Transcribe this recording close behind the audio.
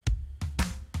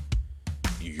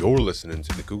You're listening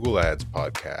to the Google Ads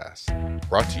Podcast,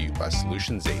 brought to you by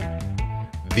Solutions 8,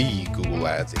 the Google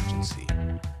Ads agency.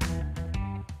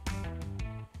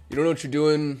 You don't know what you're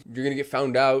doing, you're going to get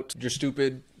found out, you're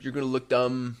stupid, you're going to look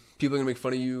dumb, people are going to make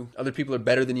fun of you, other people are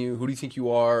better than you, who do you think you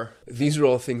are? These are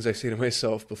all things I say to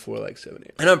myself before like 7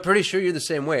 a.m. And I'm pretty sure you're the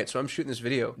same way, so I'm shooting this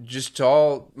video just to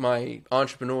all my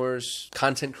entrepreneurs,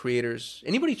 content creators,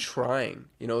 anybody trying,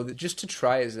 just to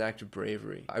try is an act of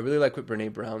bravery. I really like what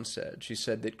Brene Brown said. She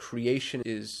said that creation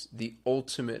is the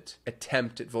ultimate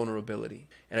attempt at vulnerability.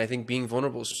 And I think being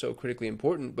vulnerable is so critically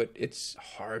important, but it's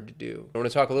hard to do. I want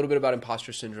to talk a little bit about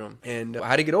imposter syndrome and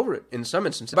how to get over it in some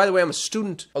instances. By the way, I'm a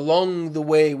student along the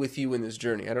way with you in this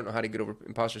journey. I don't know how to get over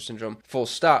imposter syndrome full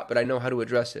stop, but I know how to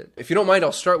address it. If you don't mind,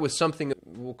 I'll start with something,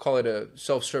 we'll call it a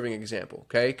self-serving example,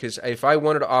 okay? Because if I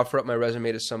wanted to offer up my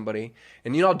resume to somebody,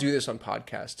 and I'll do this on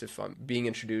podcasts. If I'm being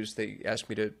introduced, they ask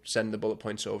me to send the bullet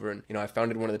points over. And, I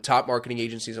founded one of the top marketing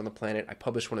agencies on the planet. I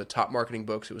published one of the top marketing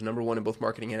books. It was #1 in both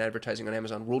marketing and advertising on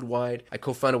Amazon worldwide. I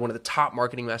co-founded one of the top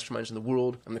marketing masterminds in the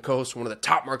world. I'm the co-host of one of the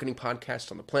top marketing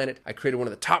podcasts on the planet. I created one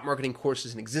of the top marketing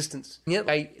courses in existence. Yet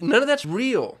none of that's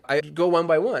real. I go one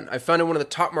by one. I founded one of the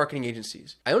top marketing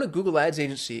agencies. I own a Google Ads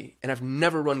agency, and I've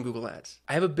never run Google Ads.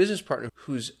 I have a business partner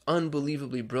who's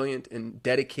unbelievably brilliant and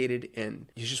dedicated,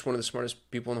 and he's just one of the smartest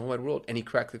people in the whole wide world, and he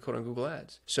cracked the code on Google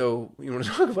Ads. So you want to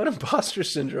talk about imposter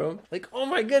syndrome? Like, oh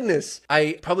my goodness.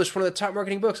 I published one of the top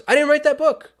marketing books. I didn't write that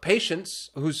book. Patience,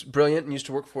 who's brilliant and used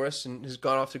to work for us and has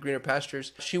gone off to greener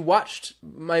pastures, she watched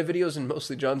my videos and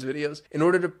mostly John's videos in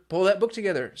order to pull that book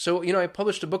together. So, I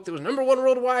published a book that was #1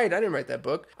 worldwide. I didn't write that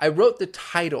book. I wrote the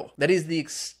title. That is the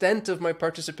extent of my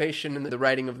participation in the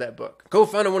writing of that book.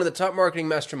 Co-founded one of the top marketing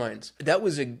masterminds. That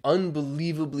was an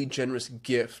unbelievably generous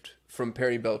gift from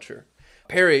Perry Belcher.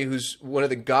 Perry, who's one of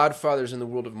the godfathers in the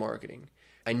world of marketing.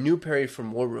 I knew Perry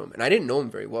from War Room, and I didn't know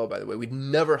him very well, by the way. We'd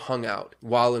never hung out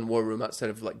while in War Room outside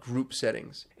of group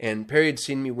settings. And Perry had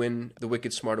seen me win the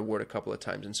Wicked Smart Award a couple of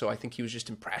times, and so I think he was just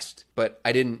impressed. But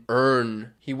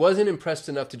he wasn't impressed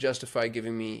enough to justify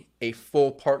giving me a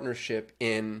full partnership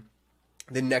in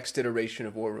the next iteration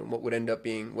of War Room, what would end up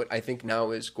being what I think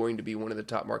now is going to be one of the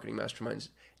top marketing masterminds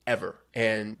ever.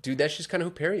 And dude, that's just kind of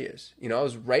who Perry is. I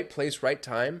was right place, right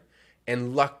time,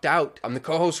 and lucked out. I'm the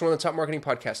co-host of one of the top marketing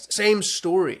podcasts. Same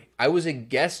story. I was a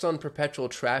guest on Perpetual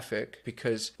Traffic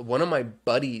because one of my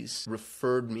buddies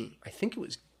referred me. I think it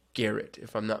was Garrett,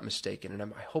 if I'm not mistaken, and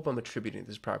I hope I'm attributing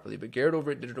this properly, but Garrett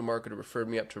over at Digital Marketer referred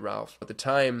me up to Ralph. At the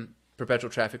time,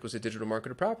 Perpetual Traffic was a digital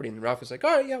marketer property. And Ralph was like,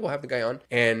 all right, yeah, we'll have the guy on.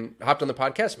 And hopped on the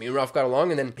podcast. Me and Ralph got along,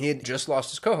 and then he had just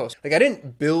lost his co-host. I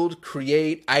didn't build,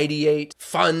 create, ideate,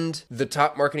 fund the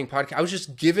top marketing podcast. I was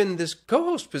just given this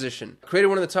co-host position. Created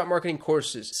one of the top marketing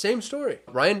courses. Same story.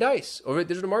 Ryan Dice over at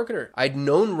Digital Marketer. I'd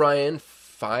known Ryan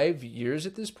 5 years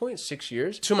at this point, 6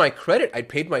 years. To my credit, I'd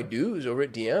paid my dues over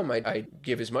at DM. I'd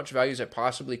give as much value as I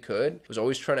possibly could. Was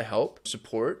always trying to help,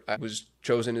 support. I was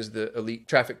chosen as the elite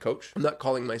traffic coach. I'm not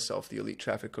calling myself the elite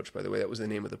traffic coach, by the way. That was the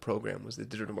name of the program, was the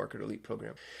Digital Marketer Elite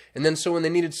program. And then so when they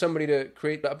needed somebody to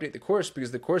update the course,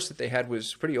 because the course that they had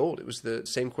was pretty old. It was the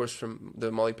same course from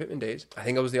the Molly Pittman days. I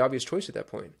think I was the obvious choice at that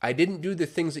point. I didn't do the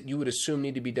things that you would assume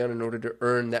need to be done in order to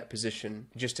earn that position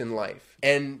just in life.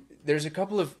 And there's a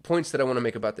couple of points that I want to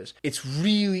make about this. It's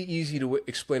really easy to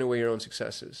explain away your own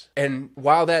successes. And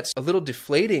while that's a little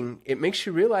deflating, it makes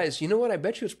you realize, I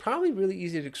bet you it's probably really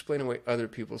easy to explain away other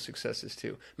people's successes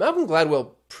too. Malcolm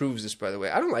Gladwell proves this, by the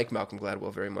way. I don't like Malcolm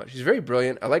Gladwell very much. He's very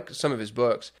brilliant. I like some of his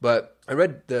books, but I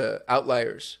read The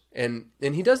Outliers, and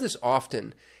he does this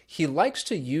often. He likes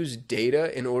to use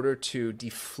data in order to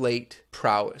deflate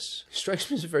prowess. He strikes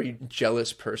me as a very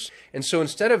jealous person. And so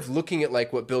instead of looking at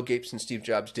what Bill Gates and Steve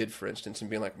Jobs did, for instance, and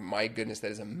being like, my goodness,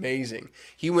 that is amazing.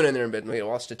 He went in there and been,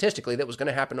 well, statistically, that was going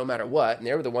to happen no matter what. And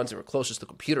they were the ones that were closest to the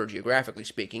computer, geographically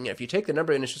speaking. And if you take the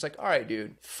number and it's just like, all right,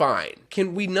 dude, fine.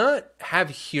 Can we not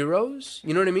have heroes?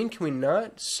 You know what I mean? Can we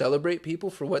not celebrate people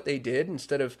for what they did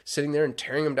instead of sitting there and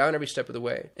tearing them down every step of the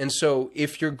way? And so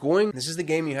if you're this is the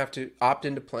game you have to opt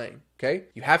into playing. Okay?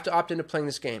 You have to opt into playing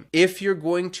this game. If you're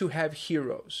going to have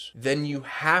heroes, then you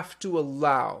have to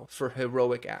allow for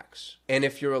heroic acts. And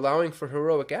if you're allowing for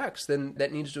heroic acts, then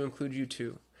that needs to include you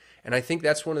too. And I think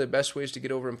that's one of the best ways to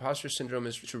get over imposter syndrome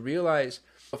is to realize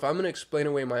if I'm going to explain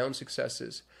away my own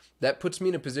successes, that puts me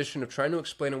in a position of trying to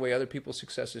explain away other people's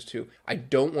successes too. I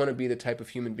don't want to be the type of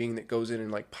human being that goes in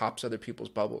and pops other people's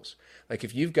bubbles.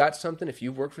 If you've got something, if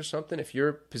you've worked for something, if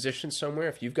you're positioned somewhere,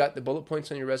 if you've got the bullet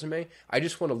points on your resume, I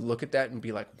just want to look at that and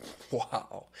be like,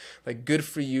 wow, good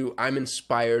for you. I'm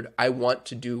inspired. I want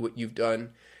to do what you've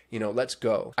done. let's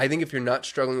go. I think if you're not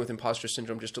struggling with imposter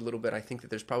syndrome just a little bit, I think that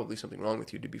there's probably something wrong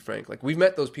with you, to be frank. Like, we've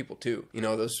met those people too,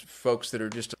 those folks that are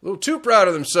just a little too proud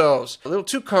of themselves, a little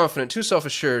too confident, too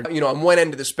self-assured. On one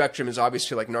end of the spectrum is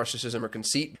obviously like narcissism or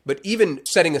conceit, but even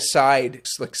setting aside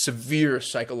like severe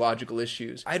psychological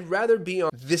issues, I'd rather be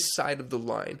on this side of the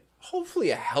line, hopefully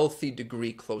a healthy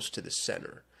degree close to the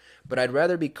center. But I'd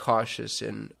rather be cautious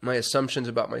in my assumptions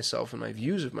about myself and my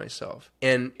views of myself.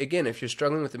 And again, if you're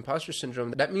struggling with imposter syndrome,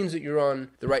 that means that you're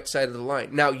on the right side of the line.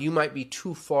 Now, you might be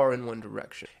too far in one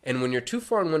direction. And when you're too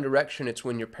far in one direction, it's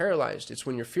when you're paralyzed. It's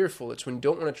when you're fearful. It's when you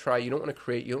don't want to try. You don't want to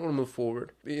create. You don't want to move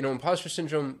forward. Imposter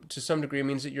syndrome, to some degree,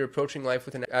 means that you're approaching life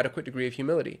with an adequate degree of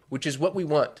humility, which is what we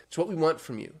want. It's what we want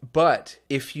from you. But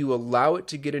if you allow it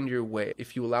to get into your way,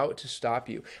 if you allow it to stop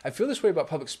you, I feel this way about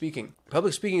public speaking.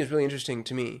 Public speaking is really interesting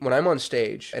to me. When I'm on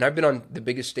stage, and I've been on the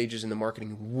biggest stages in the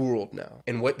marketing world now,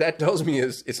 and what that tells me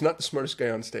is it's not the smartest guy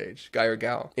on stage, guy or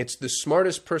gal. It's the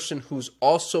smartest person who's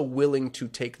also willing to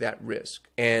take that risk.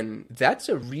 And that's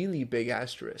a really big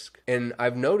asterisk. And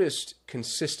I've noticed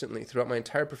consistently throughout my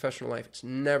entire professional life, it's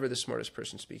never the smartest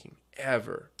person speaking,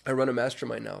 ever. I run a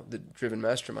mastermind now, the Driven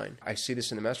Mastermind. I see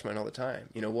this in the mastermind all the time.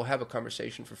 We'll have a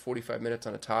conversation for 45 minutes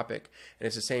on a topic, and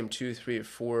it's the same 2, 3, or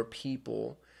 4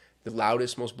 people, the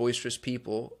loudest, most boisterous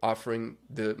people offering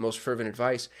the most fervent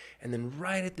advice. And then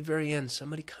right at the very end,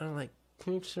 somebody kind of like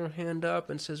keeps their hand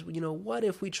up and says, well, what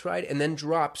if we tried? And then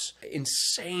drops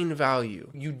insane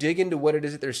value. You dig into what it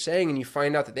is that they're saying, and you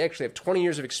find out that they actually have 20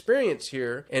 years of experience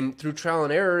here, and through trial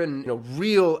and error and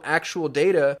real actual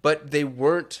data, but they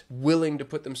weren't willing to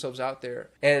put themselves out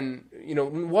there. And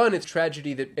one, it's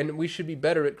tragedy and we should be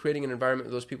better at creating an environment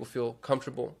where those people feel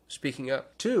comfortable speaking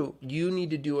up. 2, you need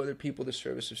to do other people the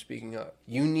service of speaking up.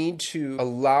 You need to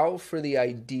allow for the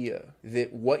idea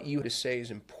that what you have to say is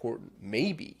important,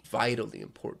 maybe vitally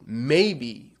important.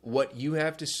 Maybe what you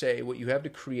have to say, what you have to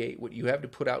create, what you have to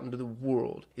put out into the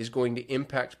world is going to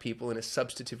impact people in a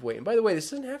substantive way. And by the way,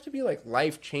 this doesn't have to be like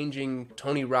life-changing,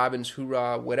 Tony Robbins,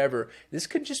 hoorah, whatever. This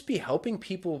could just be helping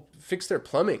people fix their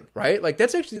plumbing, right? Like,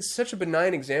 that's actually such a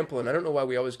benign example, and I don't know why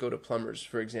we always go to plumbers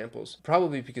for examples.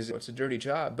 Probably because it's a dirty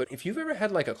job. But if you've ever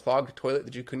had like a clogged toilet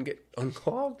that you couldn't get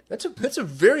unclogged, that's a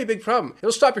very big problem.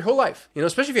 It'll stop your whole life.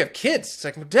 Especially if you have kids. It's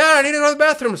like, Dad, I need to go to the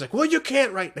bathroom. It's like, well, you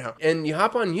can't right now. And you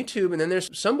hop on YouTube, and then there's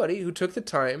somebody who took the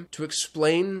time to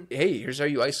explain, hey, here's how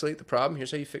you isolate the problem.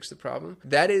 Here's how you fix the problem.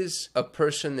 That is a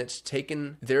person that's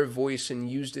taken their voice and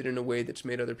used it in a way that's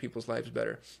made other people's lives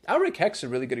better. Alric Heck's a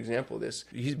really good example of this.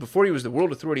 Before he was the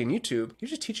world authority on YouTube, he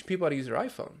was just teaching people how to use their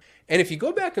iPhone. And if you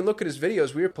go back and look at his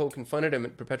videos, we were poking fun at him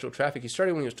at Perpetual Traffic. He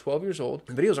started when he was 12 years old.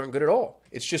 The videos aren't good at all.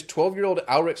 It's just 12-year-old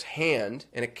Alric's hand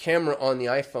and a camera on the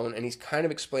iPhone, and he's kind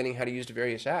of explaining how to use the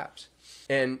various apps.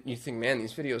 And you think, man,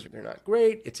 these videos, they're not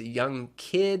great. It's a young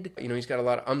kid. He's got a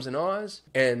lot of ums and ahs,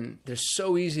 and they're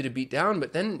so easy to beat down.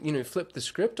 But then, flip the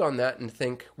script on that and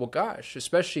think, well, gosh,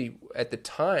 especially at the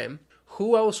time,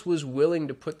 who else was willing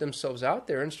to put themselves out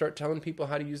there and start telling people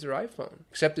how to use their iPhone?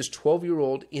 Except this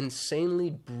 12-year-old, insanely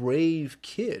brave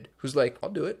kid who's like, I'll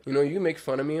do it. You can make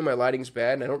fun of me and my lighting's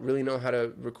bad and I don't really know how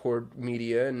to record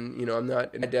media and, I'm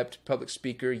not an adept public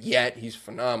speaker yet. He's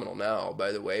phenomenal now,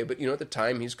 by the way. But, at the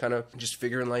time, he's kind of just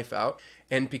figuring life out.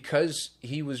 And because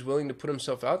he was willing to put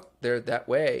himself out there that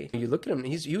way, you look at him,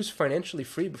 he was financially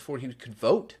free before he could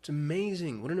vote. It's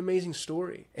amazing. What an amazing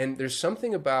story. And there's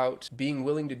something about being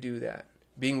willing to do that.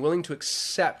 Being willing to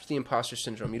accept the imposter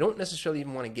syndrome. You don't necessarily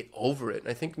even want to get over it.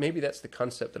 And I think maybe that's the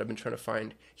concept that I've been trying to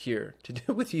find here to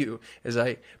do with you as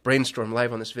I brainstorm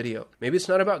live on this video. Maybe it's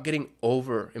not about getting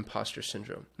over imposter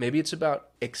syndrome. Maybe it's about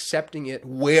accepting it,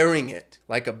 wearing it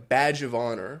like a badge of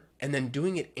honor, and then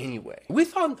doing it anyway.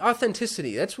 With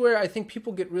authenticity, that's where I think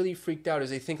people get really freaked out, is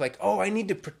they think like, oh, I need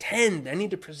to pretend, I need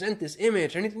to present this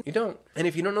image. You don't. And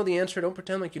if you don't know the answer, don't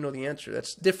pretend like you know the answer.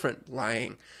 That's different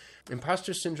lying.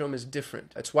 Imposter syndrome is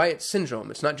different. That's why it's syndrome.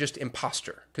 It's not just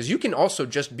imposter. Because you can also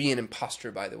just be an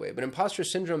imposter, by the way. But imposter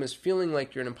syndrome is feeling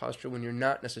like you're an imposter when you're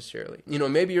not necessarily.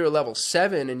 Maybe you're a level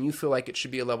 7 and you feel like it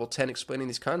should be a level 10 explaining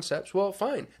these concepts. Well,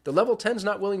 fine. The level 10's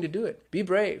not willing to do it. Be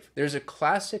brave. There's a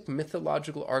classic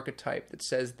mythological archetype that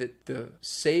says that the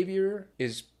savior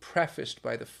is prefaced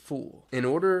by the fool.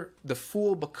 The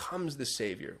fool becomes the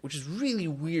savior, which is really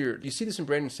weird. You see this in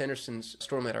Brandon Sanderson's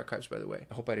Stormlight Archives, by the way.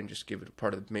 I hope I didn't just give it a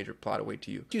part of the major plot away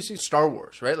to you. You see Star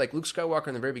Wars, right? Like Luke Skywalker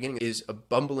in the very beginning is a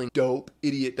bumbling dope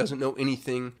idiot, doesn't know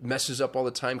anything, messes up all the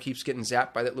time, keeps getting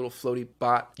zapped by that little floaty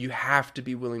bot. You have to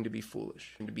be willing to be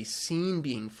foolish and to be seen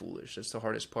being foolish. That's the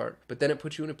hardest part. But then it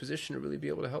puts you in a position to really be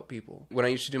able to help people. When I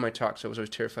used to do my talks, I was always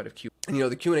terrified of Q. And,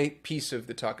 the Q&A piece of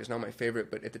the talk is not my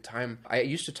favorite, but at the time, I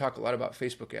used to talk a lot about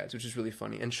Facebook ads, which is really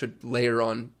funny and should layer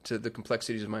on to the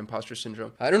complexities of my imposter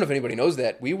syndrome. I don't know if anybody knows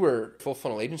that. We were full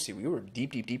funnel agency. We were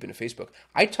deep into Facebook.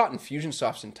 I taught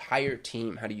Infusionsoft's entire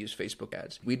team how to use Facebook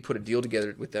ads. We'd put a deal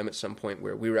together with them at some point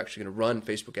where we were actually going to run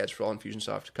Facebook ads for all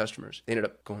Infusionsoft customers. They ended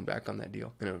up going back on that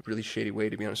deal in a really shady way,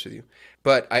 to be honest with you.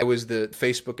 But I was the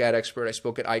Facebook ad expert. I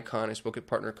spoke at Icon. I spoke at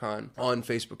PartnerCon on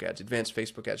Facebook ads, advanced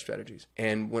Facebook ad strategies.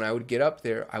 And when I would get up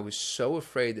there, I was so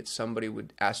afraid that somebody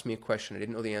would ask me a question I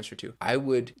didn't know the answer to. I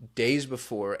would, days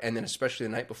before, and then especially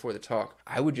the night before the talk,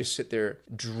 I would just sit there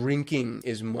drinking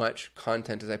as much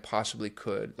content as I possibly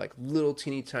could, like little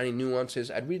teeny tiny nuances.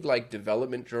 I'd read like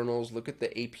development journals, look at the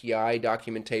API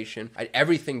documentation,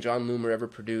 everything John Loomer ever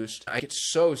produced. I get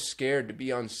so scared to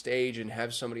be on stage and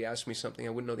have somebody ask me something I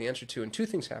wouldn't know the answer to. And two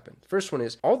things happened. First one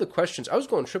is all the questions, I was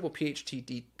going triple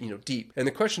PhD deep, and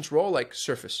the questions were all like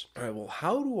surface. All right, well,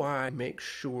 how do I make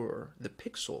sure the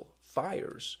pixel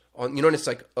fires on, and it's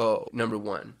like, oh, number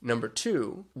one. Number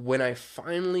two, when I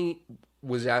finally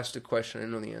was asked a question I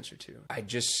didn't know the answer to, I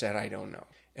just said, I don't know.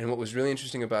 And what was really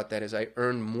interesting about that is I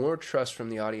earned more trust from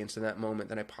the audience in that moment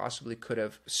than I possibly could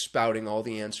have spouting all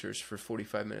the answers for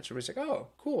 45 minutes. Everybody's like, oh,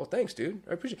 cool, thanks, dude.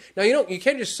 I appreciate it. Now, you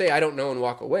can't just say, I don't know and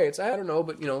walk away. It's, I don't know,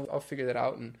 but, I'll figure that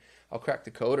out and I'll crack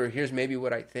the code, or here's maybe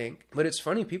what I think. But it's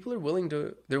funny, people are willing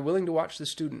to watch the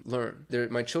student learn.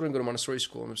 My children go to Montessori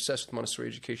school. I'm obsessed with Montessori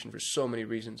education for so many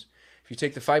reasons. If you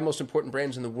take the 5 most important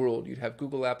brands in the world, you'd have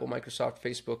Google, Apple, Microsoft,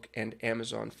 Facebook, and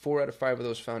Amazon. 4 out of 5 of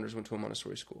those founders went to a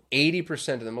Montessori school.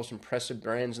 80% of the most impressive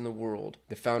brands in the world,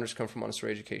 the founders come from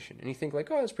Montessori education. And you think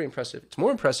like, oh, that's pretty impressive. It's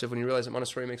more impressive when you realize that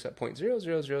Montessori makes up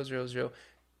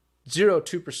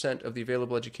 0.0000002% of the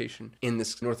available education in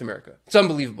this North America. It's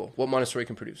unbelievable what Montessori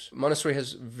can produce. Montessori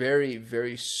has very,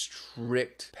 very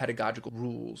strict pedagogical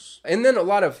rules. And then a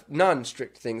lot of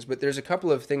non-strict things, but there's a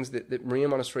couple of things that Maria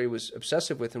Montessori was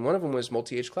obsessive with, and one of them was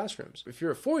multi-age classrooms. If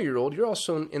you're a 4-year-old, you're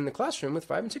also in the classroom with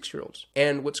 5 and 6-year-olds.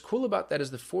 And what's cool about that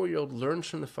is the 4-year-old learns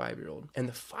from the 5-year-old, and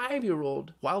the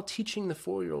 5-year-old, while teaching the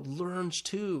 4-year-old, learns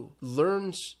too.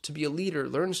 Learns to be a leader,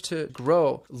 learns to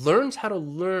grow, learns how to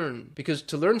learn, because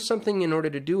to learn something in order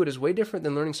to do it is way different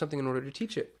than learning something in order to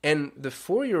teach it. And the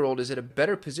 4-year-old is at a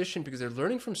better position because they're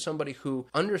learning from somebody who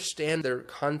understands their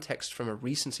context from a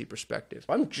recency perspective.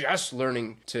 I'm just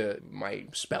learning to my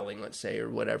spelling, let's say, or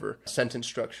whatever, sentence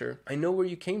structure. I know where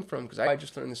you came from because I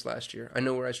just learned this last year. I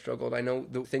know where I struggled. I know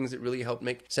the things that really helped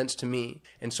make sense to me.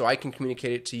 And so I can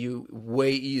communicate it to you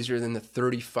way easier than the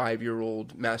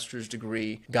 35-year-old master's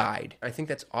degree guide. I think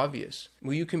that's obvious.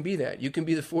 Well, you can be that. You can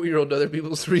be the 4-year-old to other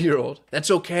people's 3-year-old.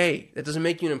 That's okay. That doesn't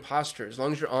make you an imposter as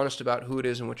long as you're honest about who it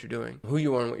is and what you're doing, who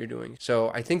you are and what you're doing.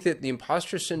 So I think that the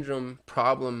imposter syndrome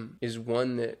problem is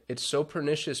one that it's so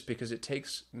pernicious because it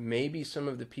takes maybe some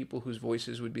of the people whose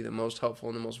voices would be the most helpful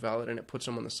and the most valid, and it puts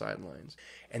them on the sidelines.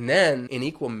 And then in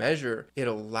equal measure, it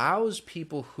allows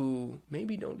people who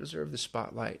maybe don't deserve the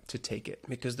spotlight to take it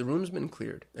because the room's been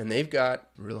cleared and they've got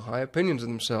real high opinions of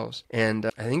themselves. And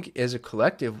I think as a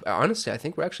collective, honestly, I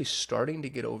think we're actually starting to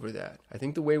get over that. I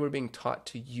think the way we're being taught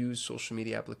to use social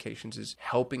media applications is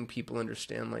helping people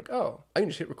understand like, oh, I can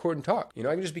just hit record and talk. I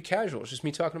can just be casual. It's just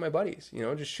me talking to my buddies,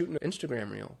 just shooting an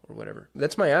Instagram reel or whatever.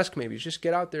 That's my ask maybe, is just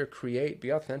get out there, create, be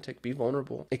authentic, be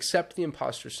vulnerable, accept the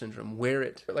imposter syndrome, wear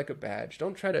it like a badge.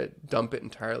 Don't try to dump it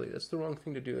entirely. That's the wrong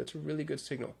thing to do. That's a really good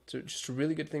signal. It's just a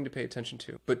really good thing to pay attention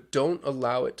to. But don't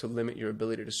allow it to limit your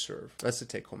ability to serve. That's the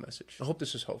take-home message. I hope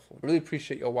this is helpful. I really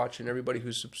appreciate y'all watching, everybody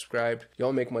who's subscribed.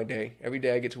 Y'all make my day. Every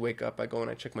day I get to wake up, I go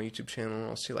and I check my YouTube channel and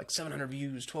I'll see like 700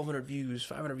 views, 1,200 views,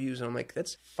 500 views, and I'm like,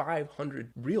 that's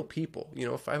 500 real people,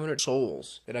 500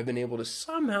 souls that I've been able to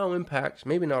somehow impact,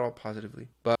 maybe not all positively,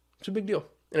 but it's a big deal.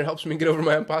 And it helps me get over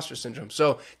my imposter syndrome.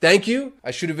 So thank you.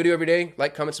 I shoot a video every day.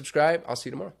 Like, comment, subscribe. I'll see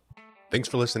you tomorrow. Thanks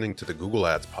for listening to the Google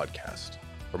Ads podcast.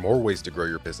 For more ways to grow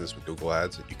your business with Google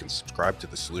Ads, you can subscribe to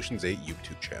the Solutions 8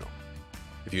 YouTube channel.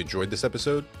 If you enjoyed this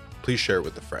episode, please share it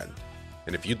with a friend.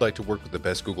 And if you'd like to work with the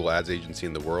best Google Ads agency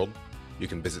in the world, you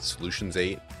can visit Solutions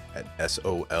 8 at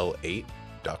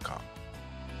sol8.com.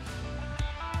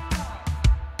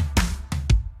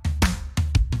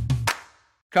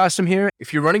 Custom here.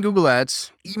 If you're running Google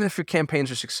Ads, even if your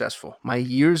campaigns are successful, my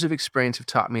years of experience have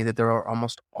taught me that there are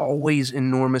almost always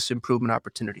enormous improvement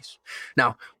opportunities.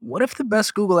 Now, what if the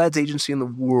best Google Ads agency in the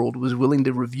world was willing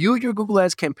to review your Google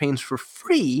Ads campaigns for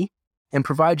free and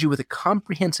provide you with a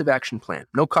comprehensive action plan,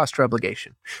 no cost or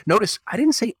obligation? Notice, I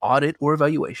didn't say audit or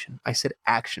evaluation. I said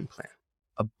action plan.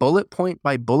 A bullet point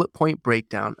by bullet point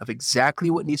breakdown of exactly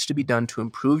what needs to be done to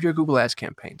improve your Google Ads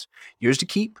campaigns. Yours to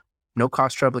keep, no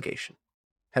cost or obligation.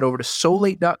 head over to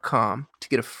solate.com to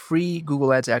get a free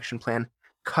Google Ads action plan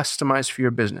customized for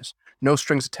your business. No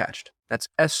strings attached. That's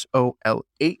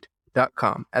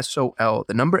SOL8.com. SOL,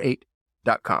 the number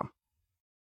 8.com.